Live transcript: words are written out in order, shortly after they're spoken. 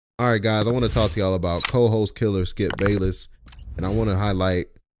All right, guys, I want to talk to y'all about co-host killer Skip Bayless, and I want to highlight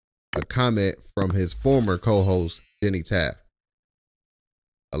a comment from his former co-host, Jenny Taft.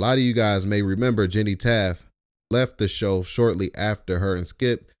 A lot of you guys may remember Jenny Taft left the show shortly after her and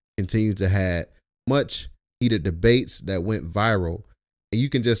Skip continued to have much heated debates that went viral, and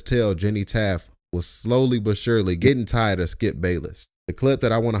you can just tell Jenny Taft was slowly but surely getting tired of Skip Bayless. The clip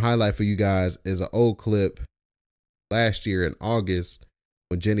that I want to highlight for you guys is an old clip last year in August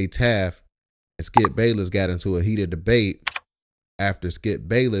when Jenny Taft and Skip Bayless got into a heated debate after Skip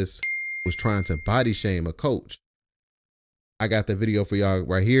Bayless was trying to body shame a coach. I got the video for y'all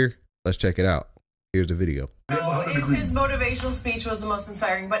right here. Let's check it out. Here's the video. If his motivational speech was the most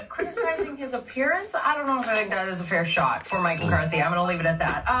inspiring, but criticizing his appearance, I don't know if I think that is a fair shot for Mike McCarthy. I'm going to leave it at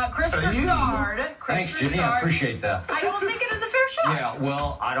that. Chris Broussard. Thanks, Jenny. I appreciate that. I don't think it is a fair shot. Yeah,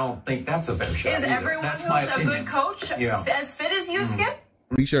 well, I don't think that's a fair shot. Is everyone who's a good coach as fit as you, Skip?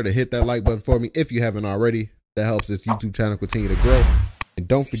 Be sure to hit that like button for me if you haven't already. That helps this YouTube channel continue to grow. And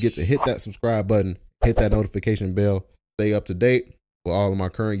don't forget to hit that subscribe button, hit that notification bell, stay up to date with all of my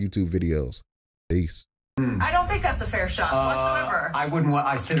current YouTube videos. Peace. I don't think that's a fair shot whatsoever. I wouldn't want,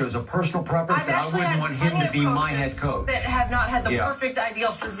 I said it was a personal preference, and I wouldn't want him to be my head coach. That have not had the perfect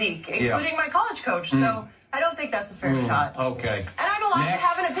ideal physique, including my college coach. So I don't think that's a fair shot. Okay. And I'm allowed to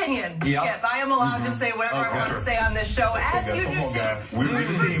have an opinion, Skip. I am allowed to say whatever I want to say on this show, as you do too. Chris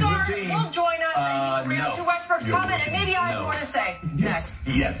Broussard will join us and react to Westbrook's comment, and maybe I have more to say next.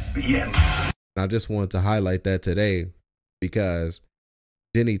 Yes. And I just wanted to highlight that today because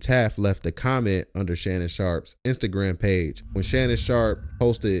Jenny Taft left a comment under Shannon Sharpe's Instagram page. When Shannon Sharpe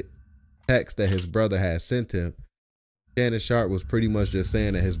posted text that his brother had sent him, Shannon Sharpe was pretty much just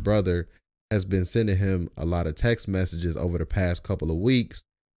saying that his brother has been sending him a lot of text messages over the past couple of weeks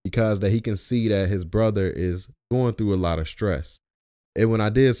because that he can see that his brother is going through a lot of stress. And when I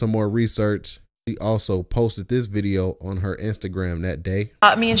did some more research, she also posted this video on her Instagram that day.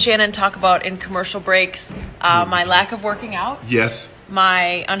 Me and Shannon talk about in commercial breaks my lack of working out. Yes.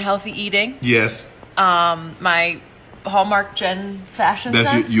 My unhealthy eating. Yes. My Hallmark Jen fashion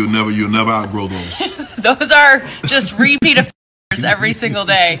sense. You'll never outgrow those. Those are just repeat offenders every single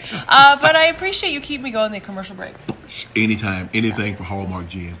day. But I appreciate you keep me going the commercial breaks. Anytime, anything for Hallmark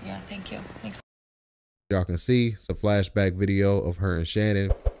Jen. Yeah, thank you. Thanks. Y'all can see it's a flashback video of her and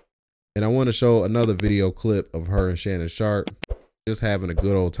Shannon. And I want to show another video clip of her and Shannon Sharpe just having a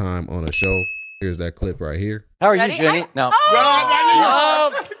good old time on a show. Here's that clip right here. How are you, Jenny? No.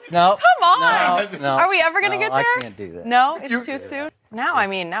 No. Come on. No. Are we ever going to get there? I can't do that. No, it's too soon. Now, I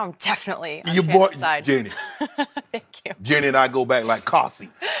mean, now I'm definitely on You bought side. Jenny. Thank you. Jenny and I go back like coffee.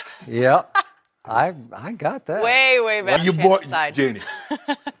 Yeah. I got that. Way back. You bought side. Jenny.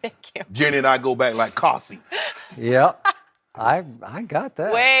 Thank you. Jenny and I go back like coffee. Yeah. I got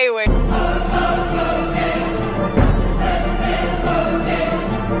that. Way.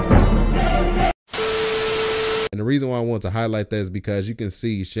 And the reason why I want to highlight that is because you can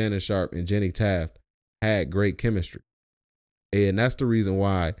see Shannon Sharpe and Jenny Taft had great chemistry. And that's the reason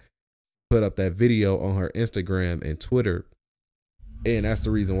why I put up that video on her Instagram and Twitter. And that's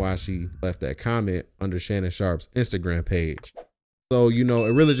the reason why she left that comment under Shannon Sharpe's Instagram page. So, you know,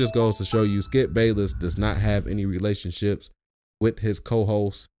 it really just goes to show you Skip Bayless does not have any relationships with his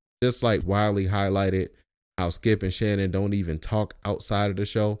co-host. Just like Wiley highlighted how Skip and Shannon don't even talk outside of the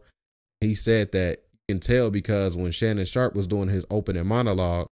show. He said that you can tell because when Shannon Sharpe was doing his opening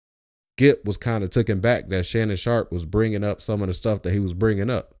monologue, Skip was kind of taken back that Shannon Sharpe was bringing up some of the stuff that he was bringing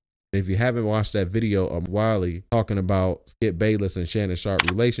up. And if you haven't watched that video of Wiley talking about Skip Bayless and Shannon Sharpe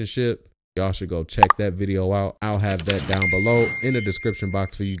relationship, y'all should go check that video out. I'll have that down below in the description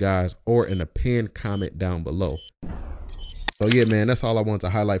box for you guys or in the pinned comment down below. So yeah, man, that's all I want to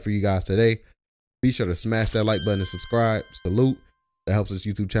highlight for you guys today. Be sure to smash that like button and subscribe. Salute. That helps this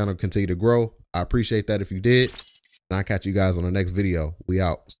YouTube channel continue to grow. I appreciate that if you did. And I'll catch you guys on the next video. We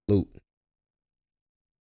out. Salute.